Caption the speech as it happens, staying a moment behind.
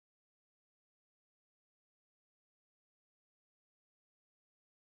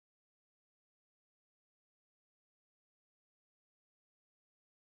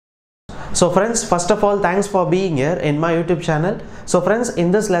So friends, first of all, thanks for being here in my YouTube channel. So friends,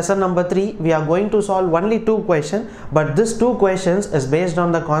 in this lesson number 3, we are going to solve only 2 questions, but this 2 questions is based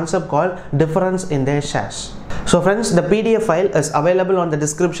on the concept called difference in their shares. So friends, the PDF file is available on the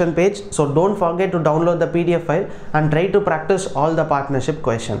description page. So don't forget to download the PDF file and try to practice all the partnership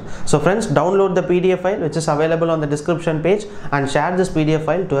questions. So friends, download the PDF file which is available on the description page and share this PDF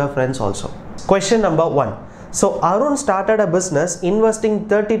file to your friends also. Question number 1. So Arun started a business investing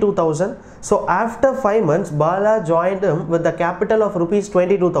 32,000. So after 5 months, Bala joined him with the capital of rupees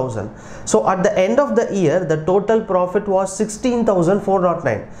 22,000. So at the end of the year, the total profit was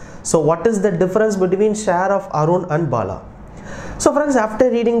 16,409. So what is the difference between share of Arun and Bala? So friends, after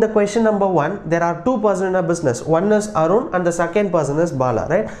reading the question number 1, there are 2 persons in a business. One is Arun and the second person is Bala,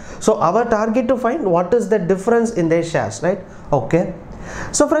 right? So our target to find what is the difference in their shares, right? Okay.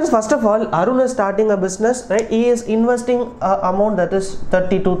 So friends, first of all, Arun is starting a business, right? He is investing amount that is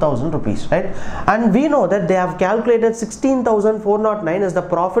 32,000 rupees, right? And we know that they have calculated 16,409 as the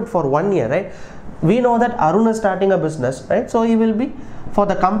profit for 1 year, right? We know that Arun is starting a business, right? So he will be for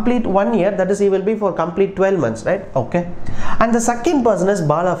the complete 1 year, that is he will be for complete 12 months, right? Okay. And the second person is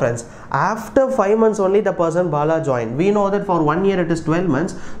Bala, friends. After 5 months only the person Bala joined. We know that for 1 year it is 12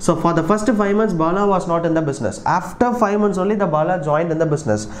 months. So for the first 5 months Bala was not in the business. After 5 months only the Bala joined in the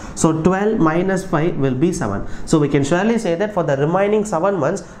business. So 12 minus 5 will be 7. So we can surely say that for the remaining 7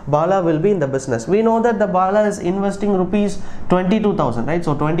 months Bala will be in the business. We know that the Bala is investing rupees 22,000, right?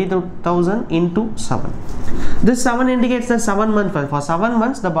 So 22,000 into 7. This 7 indicates that 7 months. For 7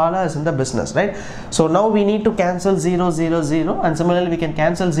 months the Bala is in the business, right? So now we need to cancel 0, 0, 0, and similarly we can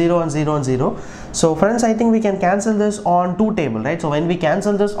cancel 0 and 0 and 0. So friends, I think we can cancel this on 2 table, right? So when we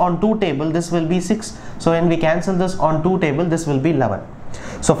cancel this on 2 table, this will be 6. So when we cancel this on 2 table, this will be 11.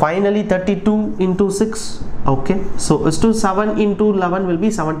 So finally 32 into 6, okay, so is to 7 into 11 will be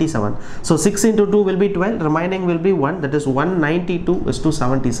 77. So 6 into 2 will be 12, remaining will be 1, that is 192 is to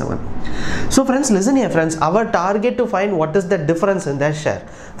 77. So friends, listen here friends, our target to find what is the difference in their share.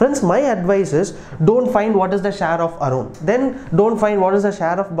 Friends, my advice is don't find what is the share of Arun, then don't find what is the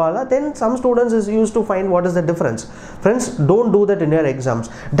share of Bala, then some students is used to find what is the difference. Friends, don't do that in your exams.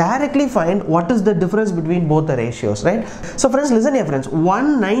 Directly find what is the difference between both the ratios, right? So friends, listen here friends,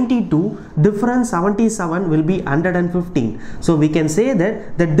 192 difference 77 will be 115. So we can say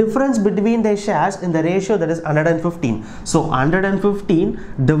that the difference between their shares in the ratio that is 115. So 115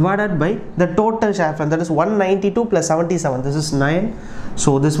 divided by the total share, and that is 192 plus 77. This is 9.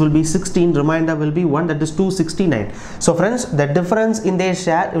 So this will be 16. Remainder will be 1. That is 269. So friends, the difference in their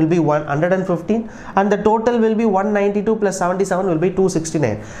share will be 115, and the total will be 192 plus 77 will be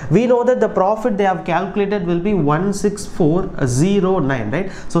 269. We know that the profit they have calculated will be 16409,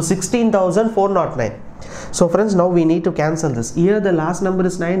 right? So 16,409. So friends, now we need to cancel this. Here the last number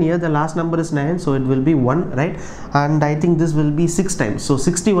is 9, here the last number is 9, so it will be 1, right? And I think this will be 6 times, so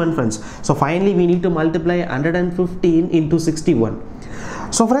 61 friends. So finally we need to multiply 115 into 61.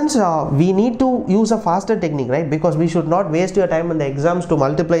 So friends, we need to use a faster technique, right? Because we should not waste your time in the exams to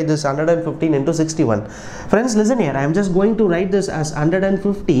multiply this 115 into 61. Friends, listen here, I am just going to write this as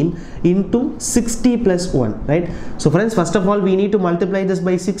 115 into 60 plus 1, right? So friends, first of all we need to multiply this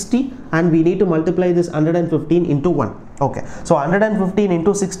by 60 and we need to multiply this 115 into 1. Okay, so 115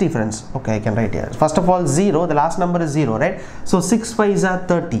 into 60 friends. Okay, I can write here. First of all 0, the last number is 0, right? So 6 5s are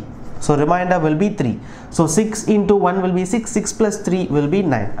 30. So remainder will be 3. So 6 into 1 will be 6, 6 plus 3 will be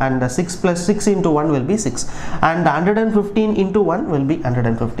 9, and 6 plus 6 into 1 will be 6, and 115 into 1 will be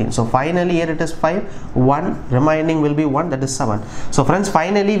 115. So finally here it is 5, 1, remaining will be 1, that is 7. So friends,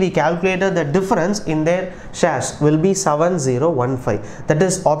 finally we calculated the difference in their shares will be 7015. That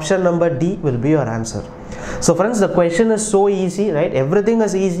is option number D will be your answer. So friends, the question is so easy, right? Everything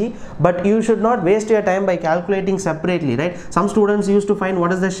is easy, but you should not waste your time by calculating separately, right? Some students used to find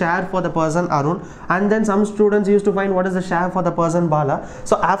what is the share for the person Arun, and then some students used to find what is the share for the person Bala.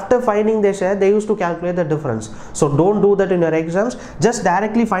 So after finding their share, they used to calculate the difference. So don't do that in your exams. Just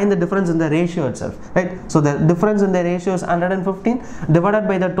directly find the difference in the ratio itself, right? So the difference in the ratio is 115 divided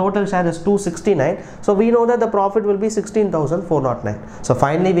by the total share is 269. So we know that the profit will be 16,409. So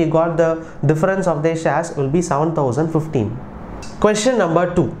finally we got the difference of their shares will be 7,015. Question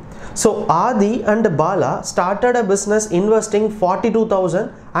number 2. So Adi and Bala started a business investing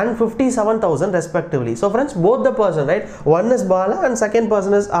 42,000 and 57,000 respectively. So friends, both the person, right? One is Bala and second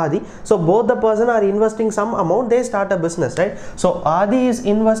person is Adi. So both the person are investing some amount. They start a business, right? So Adi is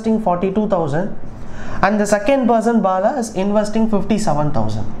investing 42,000 and the second person Bala is investing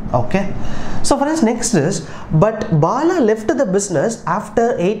 57,000. Okay, so friends, next is, but Bala left the business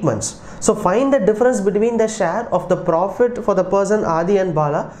after 8 months. So find the difference between the share of the profit for the person Adi and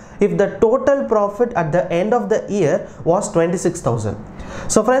Bala if the total profit at the end of the year was 26,000.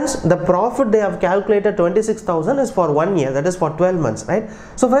 So friends, the profit they have calculated 26,000 is for 1 year, that is for 12 months, right?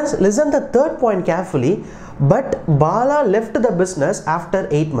 So friends, listen the third point carefully. But Bala left the business after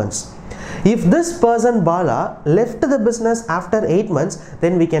 8 months. If this person Bala left the business after 8 months,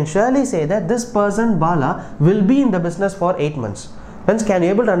 then we can surely say that this person Bala will be in the business for 8 months. Friends, can you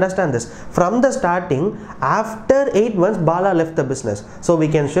able to understand this? From the starting, after 8 months, Bala left the business. So we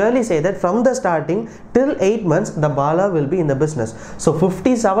can surely say that from the starting till 8 months, the Bala will be in the business. So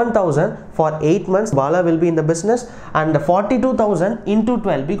 57,000 for 8 months, Bala will be in the business, and 42,000 into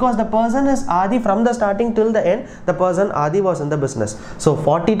 12, because the person is Adi from the starting till the end, the person Adi was in the business. So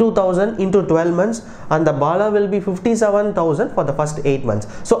 42,000 into 12 months, and the Bala will be 57,000 for the first 8 months.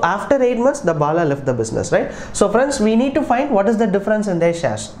 So after 8 months, the Bala left the business, right? So friends, we need to find what is the difference in their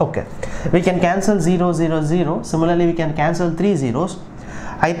shares. Okay, we can cancel 0, 0, 0. Similarly, we can cancel 3 zeros.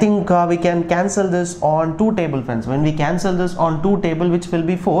 I think we can cancel this on 2 table, friends. When we cancel this on 2 table, which will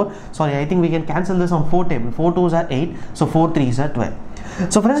be 4, sorry, I think we can cancel this on 4 table. 4 2s are 8, so 4 3s are 12.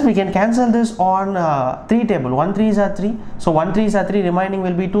 So friends, we can cancel this on 3 table. 1 3s are 3, so 1 3s are 3, remaining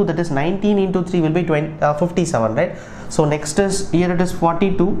will be 2, that is 19 into 3 will be 57, right? So next is, here it is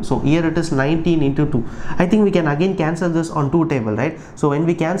 42, so here it is 19 into 2. I think we can again cancel this on 2 table, right? So when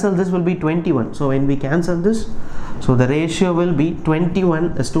we cancel this will be 21. So when we cancel this, so the ratio will be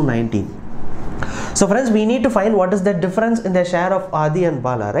 21:19. So friends, we need to find what is the difference in the share of Adi and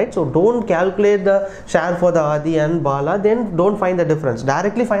Bala, right? So don't calculate the share for the Adi and Bala, then don't find the difference.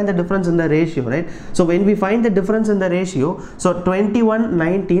 Directly find the difference in the ratio, right? So when we find the difference in the ratio, so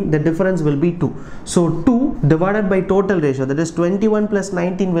 21:19, the difference will be 2. So 2 divided by total ratio, that is 21 plus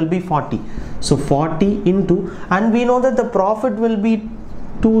 19 will be 40. So 40 into, and we know that the profit will be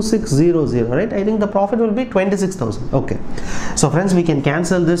 2600, right? I think the profit will be 26,000. Okay, so friends, we can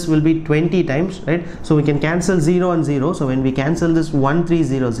cancel this will be 20 times, right? So we can cancel 0 and 0. So when we cancel this,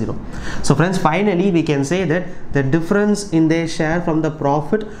 1300. So friends, finally we can say that the difference in their share from the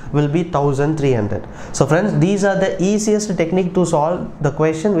profit will be 1300. So friends, these are the easiest technique to solve the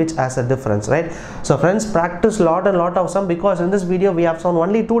question which has a difference, right? So friends, practice lot of sum, because in this video we have solved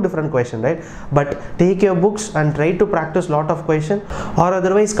only 2 different questions, right? But take your books and try to practice lot of question, or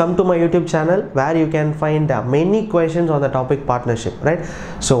otherwise come to my YouTube channel where you can find many questions on the topic partnership, right?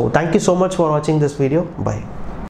 So thank you so much for watching this video. Bye.